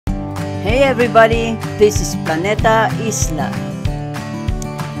Hey everybody, this is Planeta Isla.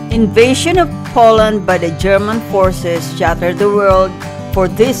 Invasion of Poland by the German forces shattered the world, for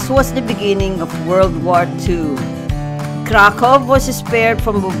this was the beginning of World War II. Krakow was spared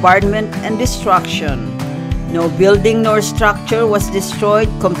from bombardment and destruction. No building nor structure was destroyed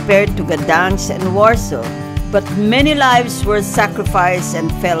compared to Gdansk and Warsaw, but many lives were sacrificed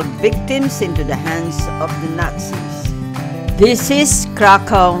and fell victims into the hands of the Nazis. This is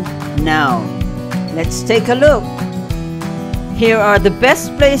Krakow now. Let's take a look. Here are the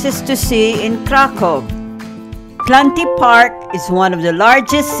best places to see in Krakow. Planty Park is one of the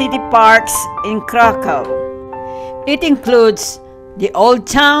largest city parks in Krakow. It includes the Old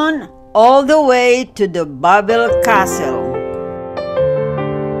Town all the way to the Wawel Castle.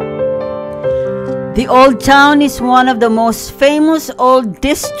 The Old Town is one of the most famous old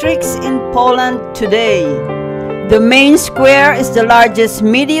districts in Poland today. The main square is the largest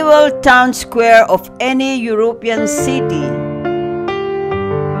medieval town square of any European city.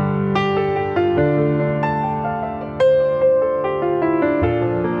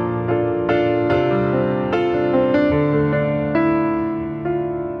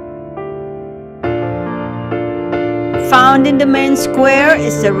 Found in the main square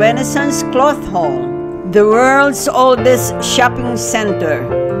is the Renaissance Cloth Hall, the world's oldest shopping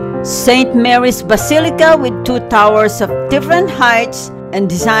center. St. Mary's Basilica with two towers of different heights and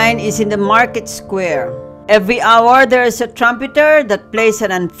design is in the market square. Every hour there is a trumpeter that plays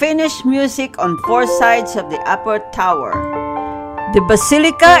an unfinished music on four sides of the upper tower. The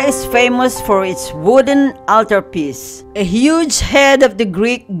basilica is famous for its wooden altarpiece. A huge head of the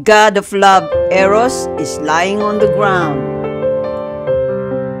Greek god of love, Eros, is lying on the ground.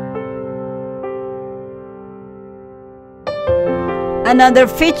 Another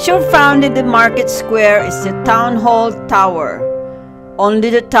feature found in the market square is the town hall tower. Only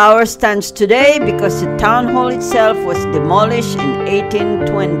the tower stands today because the town hall itself was demolished in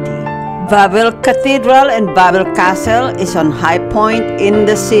 1820. Wawel Cathedral and Wawel Castle is on high point in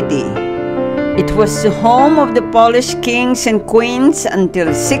the city. It was the home of the Polish kings and queens until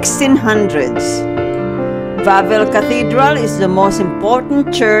 1600s. Wawel Cathedral is the most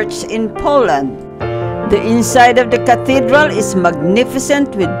important church in Poland. The inside of the cathedral is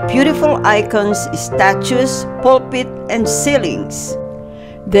magnificent with beautiful icons, statues, pulpit, and ceilings.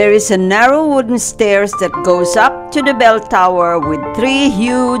 There is a narrow wooden stairs that goes up to the bell tower with three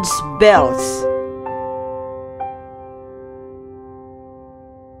huge bells.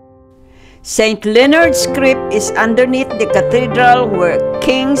 St. Leonard's crypt is underneath the cathedral where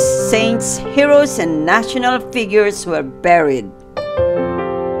kings, saints, heroes, and national figures were buried.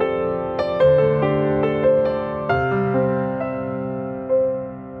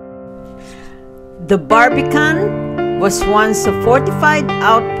 The Barbican was once a fortified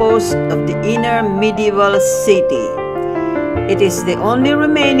outpost of the inner medieval city. It is the only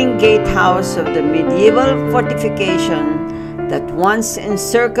remaining gatehouse of the medieval fortification that once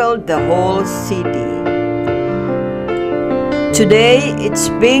encircled the whole city. Today, it's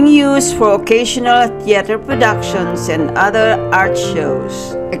being used for occasional theater productions and other art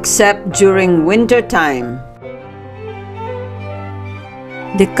shows, except during winter time.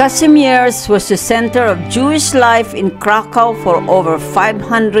 The Kasimierz was the center of Jewish life in Krakow for over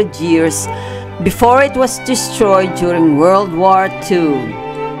 500 years before it was destroyed during World War II.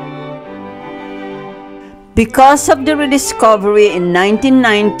 Because of the rediscovery in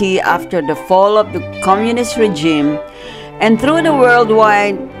 1990 after the fall of the communist regime and through the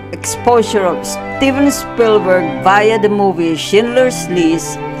worldwide exposure of Steven Spielberg via the movie Schindler's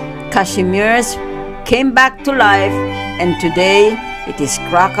List, Casimierz came back to life, and today it is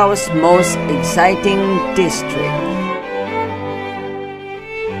Krakow's most exciting district.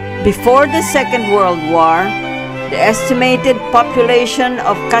 Before the Second World War, the estimated population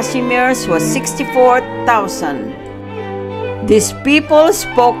of Casimierz was 64,000. These people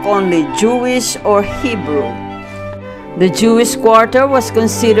spoke only Jewish or Hebrew. The Jewish quarter was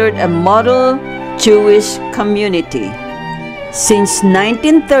considered a model Jewish community. Since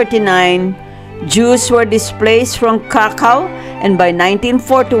 1939, Jews were displaced from Krakow, and by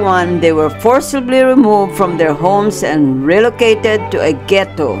 1941 they were forcibly removed from their homes and relocated to a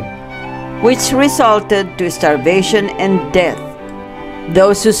ghetto, which resulted to starvation and death.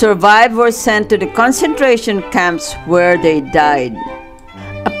 Those who survived were sent to the concentration camps where they died.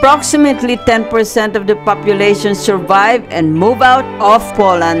 Approximately 10% of the population survived and moved out of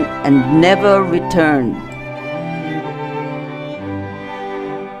Poland and never returned.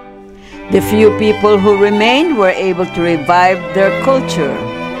 The few people who remained were able to revive their culture.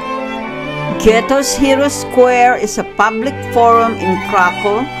 Ghetto's Hero Square is a public forum in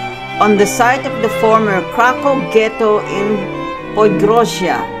Krakow on the site of the former Krakow ghetto in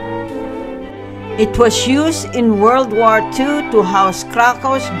Podgorica. It was used in World War II to house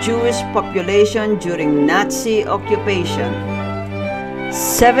Krakow's Jewish population during Nazi occupation.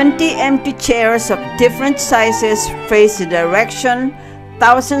 70 empty chairs of different sizes face the direction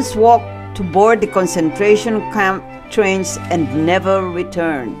thousands walked to board the concentration camp trains and never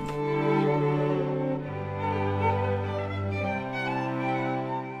returned.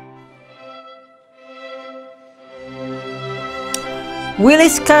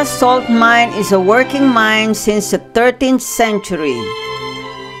 Wielizcka Salt Mine is a working mine since the 13th century.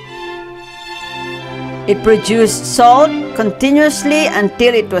 It produced salt continuously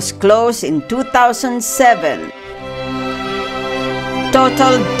until it was closed in 2007.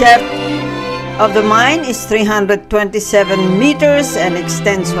 Total depth of the mine is 327 meters and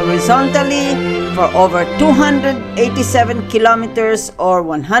extends horizontally for over 287 kilometers or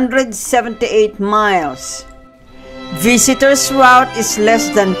 178 miles. Visitors' route is less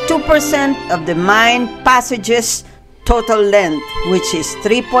than 2% of the mine passage's total length, which is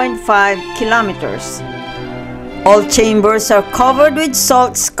 3.5 kilometers. All chambers are covered with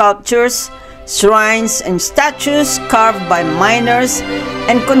salt sculptures, shrines, and statues carved by miners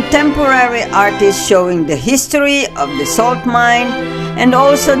and contemporary artists showing the history of the salt mine and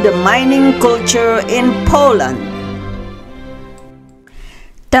also the mining culture in Poland.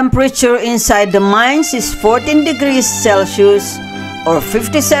 Temperature inside the mines is 14 degrees Celsius or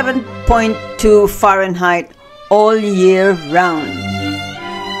 57.2 Fahrenheit all year round.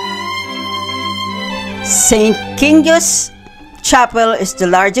 St. Kingius Chapel is the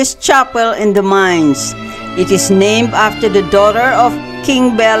largest chapel in the mines. It is named after the daughter of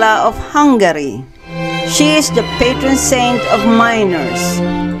King Bela of Hungary. She is the patron saint of miners.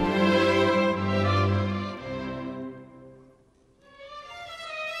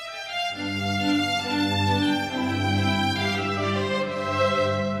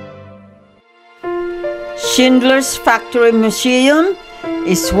 Schindler's Factory Museum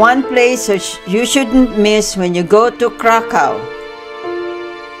is one place you shouldn't miss when you go to Krakow.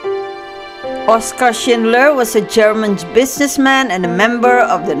 Oskar Schindler was a German businessman and a member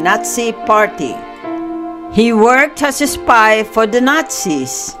of the Nazi Party. He worked as a spy for the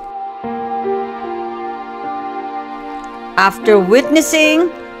Nazis. After witnessing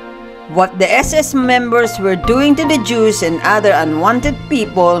what the SS members were doing to the Jews and other unwanted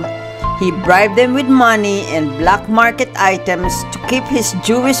people, he bribed them with money and black market items to keep his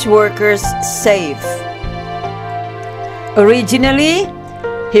Jewish workers safe. Originally,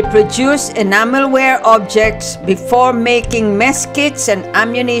 he produced enamelware objects before making mess kits and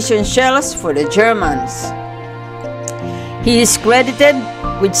ammunition shells for the Germans. He is credited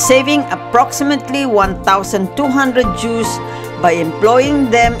with saving approximately 1,200 Jews by employing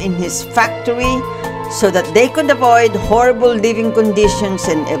them in his factory so that they could avoid horrible living conditions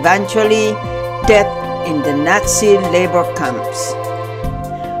and eventually death in the Nazi labor camps.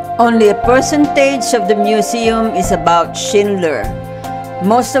 Only a percentage of the museum is about Schindler.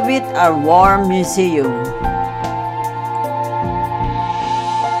 Most of it are war museum.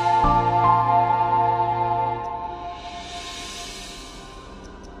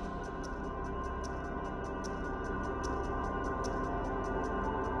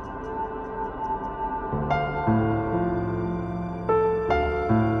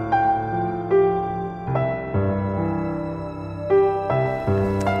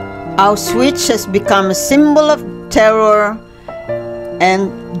 Auschwitz has become a symbol of terror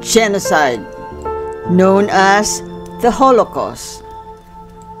and genocide, known as the Holocaust.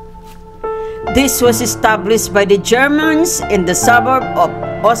 This was established by the Germans in the suburb of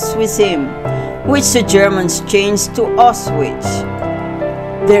Auschwitz, which the Germans changed to Auschwitz.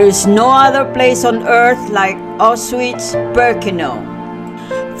 There is no other place on earth like Auschwitz-Birkenau.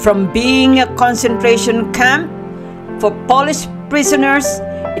 From being a concentration camp for Polish prisoners,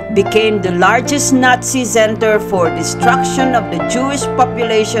 it became the largest Nazi center for destruction of the Jewish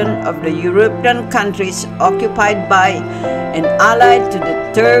population of the European countries occupied by and allied to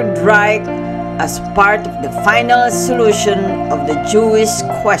the Third Reich as part of the final solution of the Jewish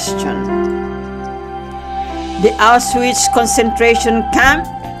question. The Auschwitz concentration camp,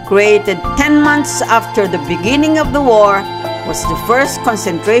 created 10 months after the beginning of the war, was the first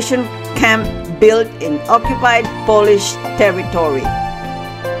concentration camp built in occupied Polish territory.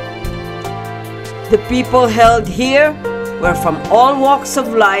 The people held here were from all walks of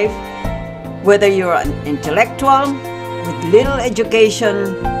life, whether you're an intellectual with little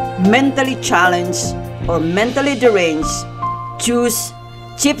education, mentally challenged or mentally deranged, Jews,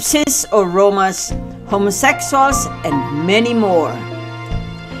 Gypsies or Romas, homosexuals, and many more.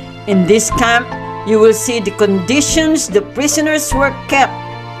 In this camp, you will see the conditions the prisoners were kept,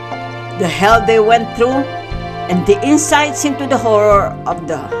 the hell they went through, and the insights into the horror of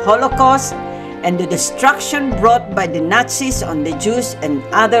the Holocaust and the destruction brought by the Nazis on the Jews and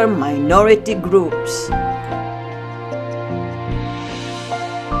other minority groups.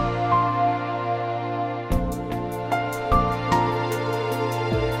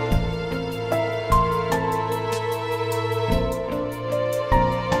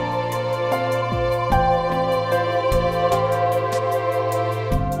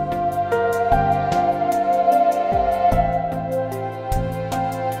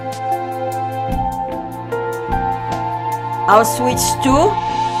 Auschwitz II,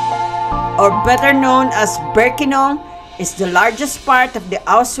 or better known as Birkenau, is the largest part of the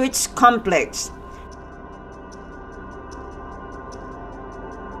Auschwitz complex.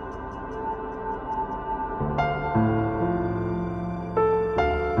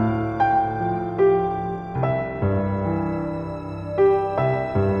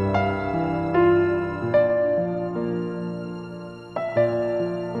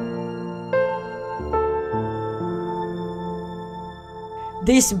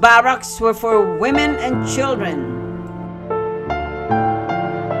 These barracks were for women and children.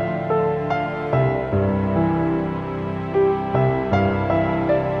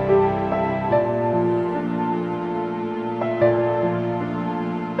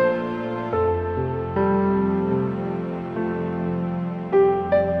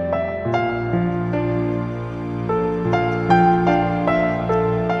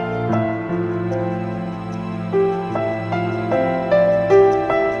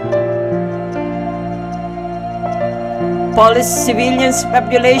 Polish civilians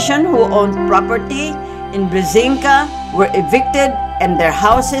population who owned property in Wielizcka were evicted and their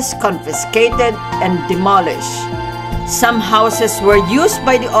houses confiscated and demolished. Some houses were used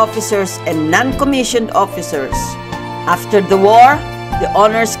by the officers and non-commissioned officers. After the war, the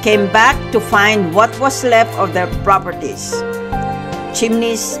owners came back to find what was left of their properties: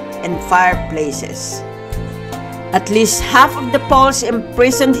 chimneys and fireplaces. At least half of the Poles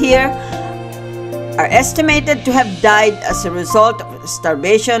imprisoned here are estimated to have died as a result of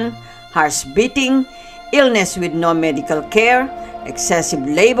starvation, harsh beating, illness with no medical care, excessive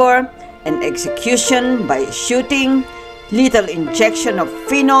labor, and execution by shooting, lethal injection of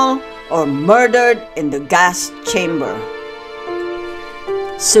phenol, or murdered in the gas chamber.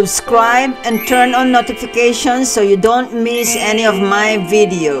 Subscribe and turn on notifications so you don't miss any of my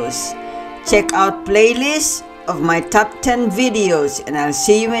videos. Check out playlists of my top 10 videos, and I'll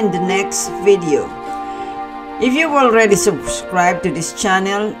see you in the next video. If you've already subscribed to this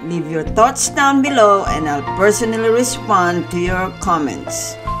channel, leave your thoughts down below and I'll personally respond to your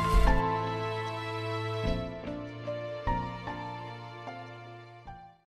comments.